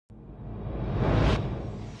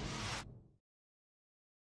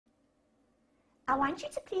I want you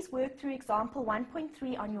to please work through example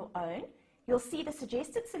 1.3 on your own. You'll see the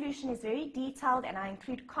suggested solution is very detailed and I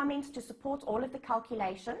include comments to support all of the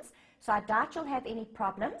calculations, so I doubt you'll have any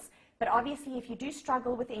problems, but obviously if you do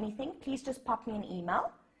struggle with anything, please just pop me an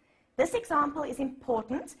email. This example is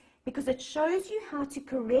important because it shows you how to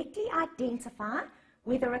correctly identify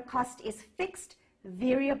whether a cost is fixed,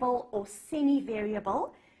 variable, or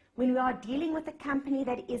semi-variable when we are dealing with a company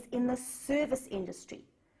that is in the service industry.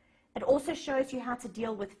 It also shows you how to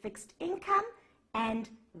deal with fixed income and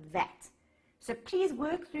VAT. So please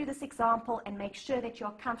work through this example and make sure that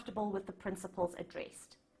you're comfortable with the principles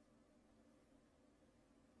addressed.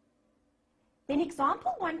 Then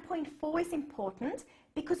example 1.4 is important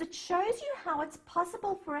because it shows you how it's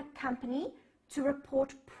possible for a company to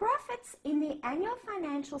report profits in their annual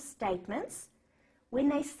financial statements when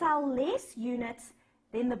they sell less units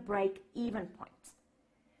than the break-even point.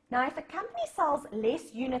 Now, if a company sells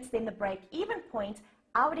less units than the break-even point,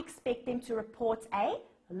 I would expect them to report a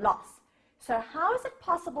loss. So how is it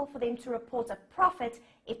possible for them to report a profit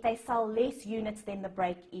if they sell less units than the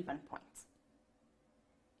break-even point?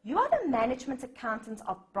 You are the management accountant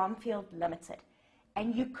of Bromfield Limited,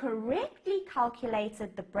 and you correctly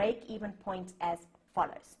calculated the break-even point as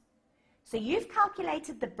follows. So you've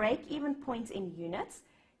calculated the break-even point in units,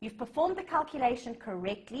 you've performed the calculation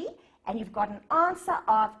correctly, and you've got an answer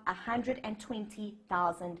of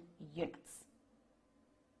 120,000 units.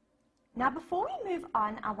 Now, before we move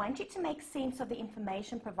on, I want you to make sense of the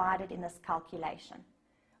information provided in this calculation.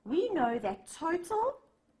 We know that total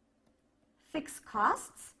fixed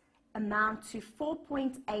costs amount to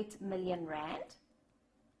 4.8 million rand.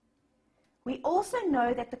 We also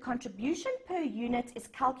know that the contribution per unit is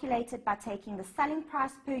calculated by taking the selling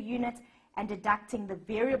price per unit and deducting the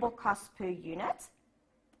variable cost per unit.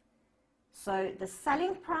 So the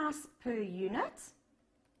selling price per unit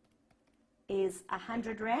is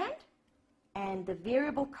 100 Rand and the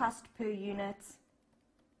variable cost per unit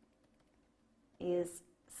is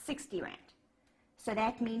 60 Rand. So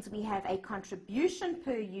that means we have a contribution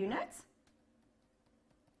per unit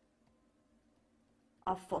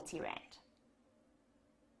of 40 Rand.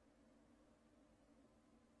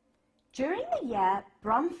 During the year,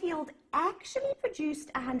 Bromfield actually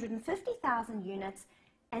produced 150,000 units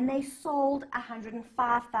and they sold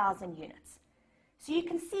 105,000 units. So you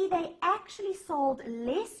can see they actually sold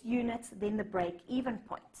less units than the break-even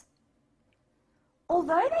point.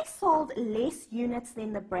 Although they sold less units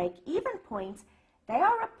than the break-even point, they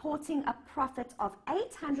are reporting a profit of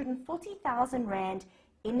 840,000 Rand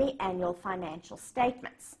in their annual financial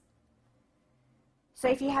statements. So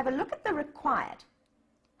if you have a look at the required,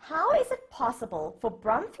 how is it possible for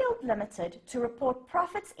Bromfield Limited to report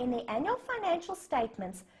profits in their annual financial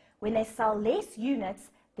statements when they sell less units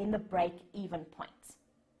than the break-even point?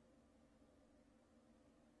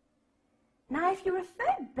 Now, if you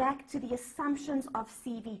refer back to the assumptions of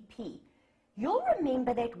CVP, you'll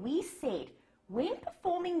remember that we said when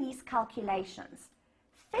performing these calculations,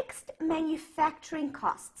 fixed manufacturing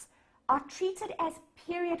costs are treated as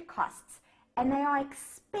period costs and they are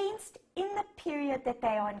expensed in the period that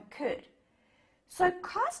they are incurred. So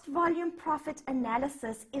cost volume profit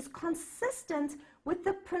analysis is consistent with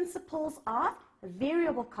the principles of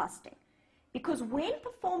variable costing, because when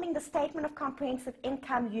performing the statement of comprehensive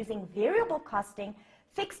income using variable costing,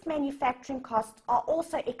 fixed manufacturing costs are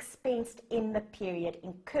also expensed in the period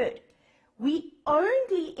incurred. We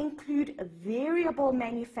only include variable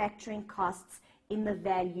manufacturing costs in the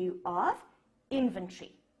value of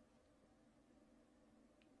inventory.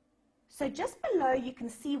 So just below you can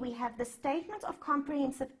see we have the statement of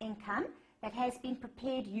comprehensive income that has been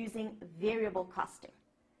prepared using variable costing.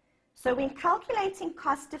 So when calculating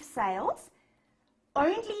cost of sales,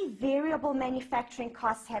 only variable manufacturing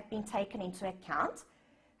costs have been taken into account.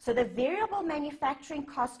 So the variable manufacturing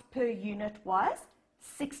cost per unit was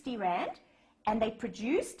 60 Rand and they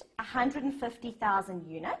produced 150,000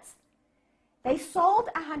 units. They sold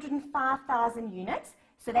 105,000 units.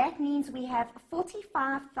 So that means we have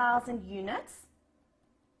 45,000 units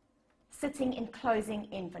sitting in closing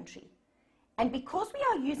inventory. And because we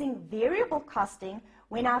are using variable costing,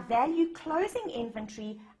 when I value closing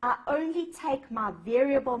inventory, I only take my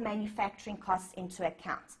variable manufacturing costs into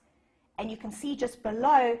account. And you can see just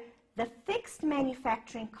below, the fixed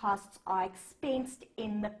manufacturing costs are expensed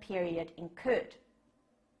in the period incurred.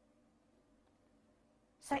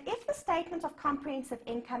 So if the statement of comprehensive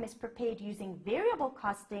income is prepared using variable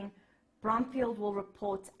costing, Bromfield will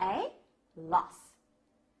report a loss.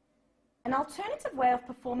 An alternative way of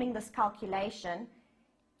performing this calculation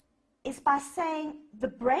is by saying the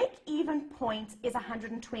break-even point is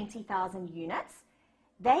 120,000 units.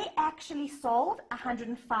 they actually sold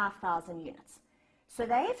 105,000 units. So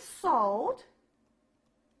they've sold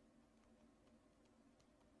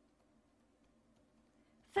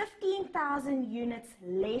 15,000 units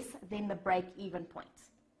less than the break-even point.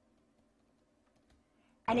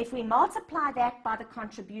 And if we multiply that by the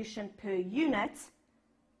contribution per unit,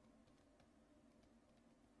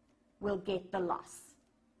 we'll get the loss.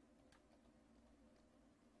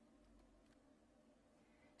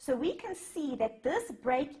 So we can see that this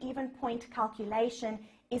break-even point calculation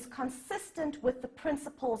is consistent with the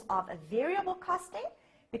principles of a variable costing,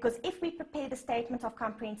 because if we prepare the statement of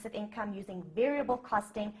comprehensive income using variable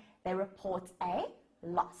costing, they report a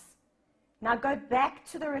loss. Now go back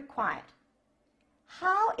to the required.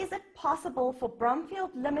 How is it possible for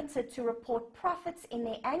Bromfield Limited to report profits in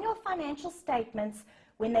their annual financial statements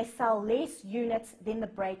when they sell less units than the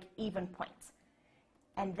break-even point?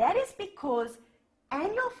 And that is because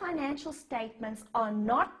annual financial statements are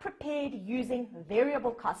not prepared using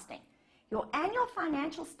variable costing. Your annual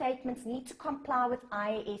financial statements need to comply with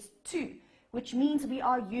IAS 2, which means we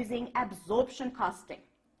are using absorption costing.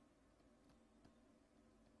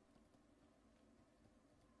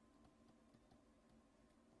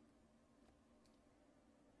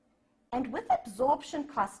 And with absorption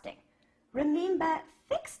costing, remember,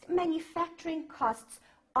 fixed manufacturing costs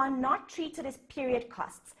are not treated as period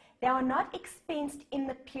costs. They are not expensed in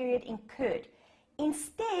the period incurred.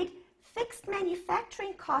 Instead, fixed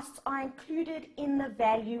manufacturing costs are included in the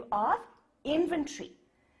value of inventory.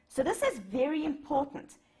 So this is very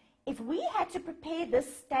important. If we had to prepare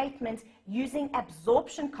this statement using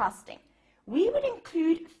absorption costing, we would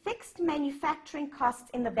include fixed manufacturing costs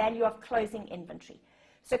in the value of closing inventory.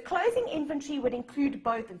 So closing inventory would include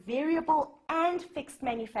both variable and fixed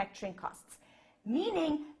manufacturing costs,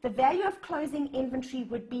 meaning the value of closing inventory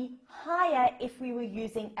would be higher if we were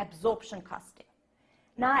using absorption costing.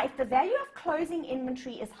 Now, if the value of closing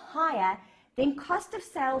inventory is higher, then cost of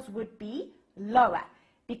sales would be lower,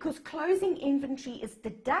 because closing inventory is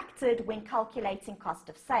deducted when calculating cost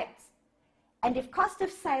of sales. And if cost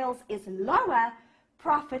of sales is lower,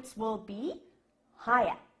 profits will be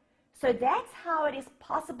higher. So that's how it is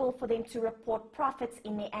possible for them to report profits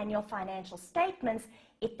in their annual financial statements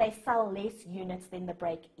if they sell less units than the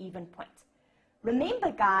break-even point.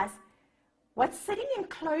 Remember, guys, what's sitting in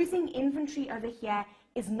closing inventory over here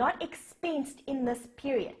is not expensed in this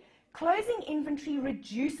period. Closing inventory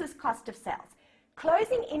reduces cost of sales.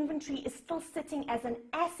 Closing inventory is still sitting as an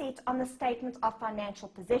asset on the statement of financial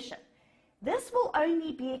position. This will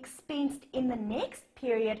only be expensed in the next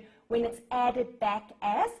period when it's added back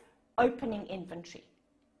as opening inventory.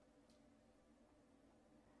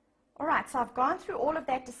 All right, so I've gone through all of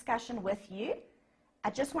that discussion with you. I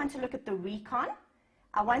just want to look at the recon.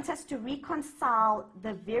 I want us to reconcile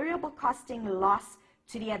the variable costing loss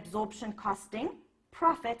to the absorption costing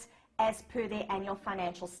profit as per their annual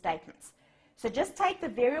financial statements. So just take the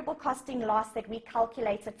variable costing loss that we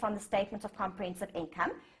calculated from the statement of comprehensive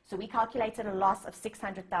income. So we calculated a loss of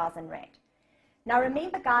 600,000 Rand. Now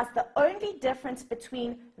remember, guys, the only difference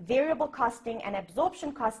between variable costing and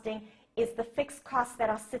absorption costing is the fixed costs that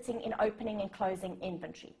are sitting in opening and closing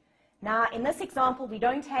inventory. Now, in this example, we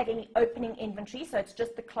don't have any opening inventory, so it's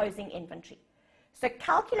just the closing inventory. So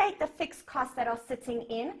calculate the fixed costs that are sitting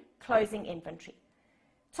in closing inventory.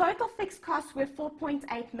 Total fixed costs were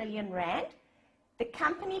 4.8 million Rand. The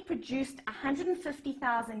company produced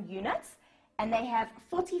 150,000 units, and they have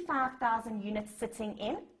 45,000 units sitting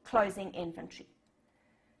in closing inventory.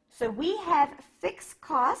 So we have fixed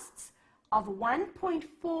costs of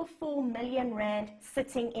 1.44 million Rand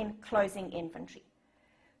sitting in closing inventory.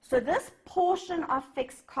 So this portion of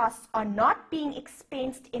fixed costs are not being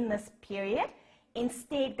expensed in this period.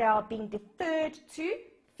 Instead, they are being deferred to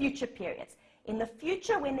future periods. In the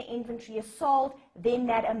future, when the inventory is sold, then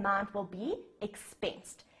that amount will be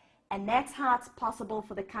expensed. And that's how it's possible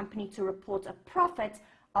for the company to report a profit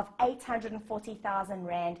of 840,000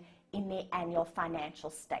 Rand in their annual financial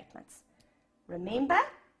statements. Remember,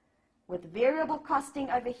 with variable costing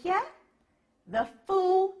over here, the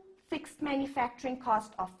full fixed manufacturing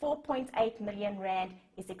cost of 4.8 million Rand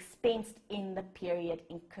is expensed in the period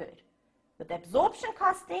incurred. With absorption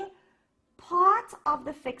costing, part of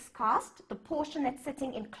the fixed cost, the portion that's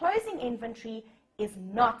sitting in closing inventory, is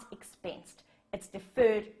not expensed. It's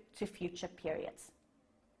deferred to future periods.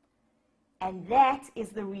 And that is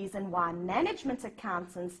the reason why management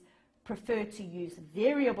accountants prefer to use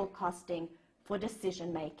variable costing for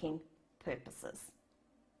decision-making purposes.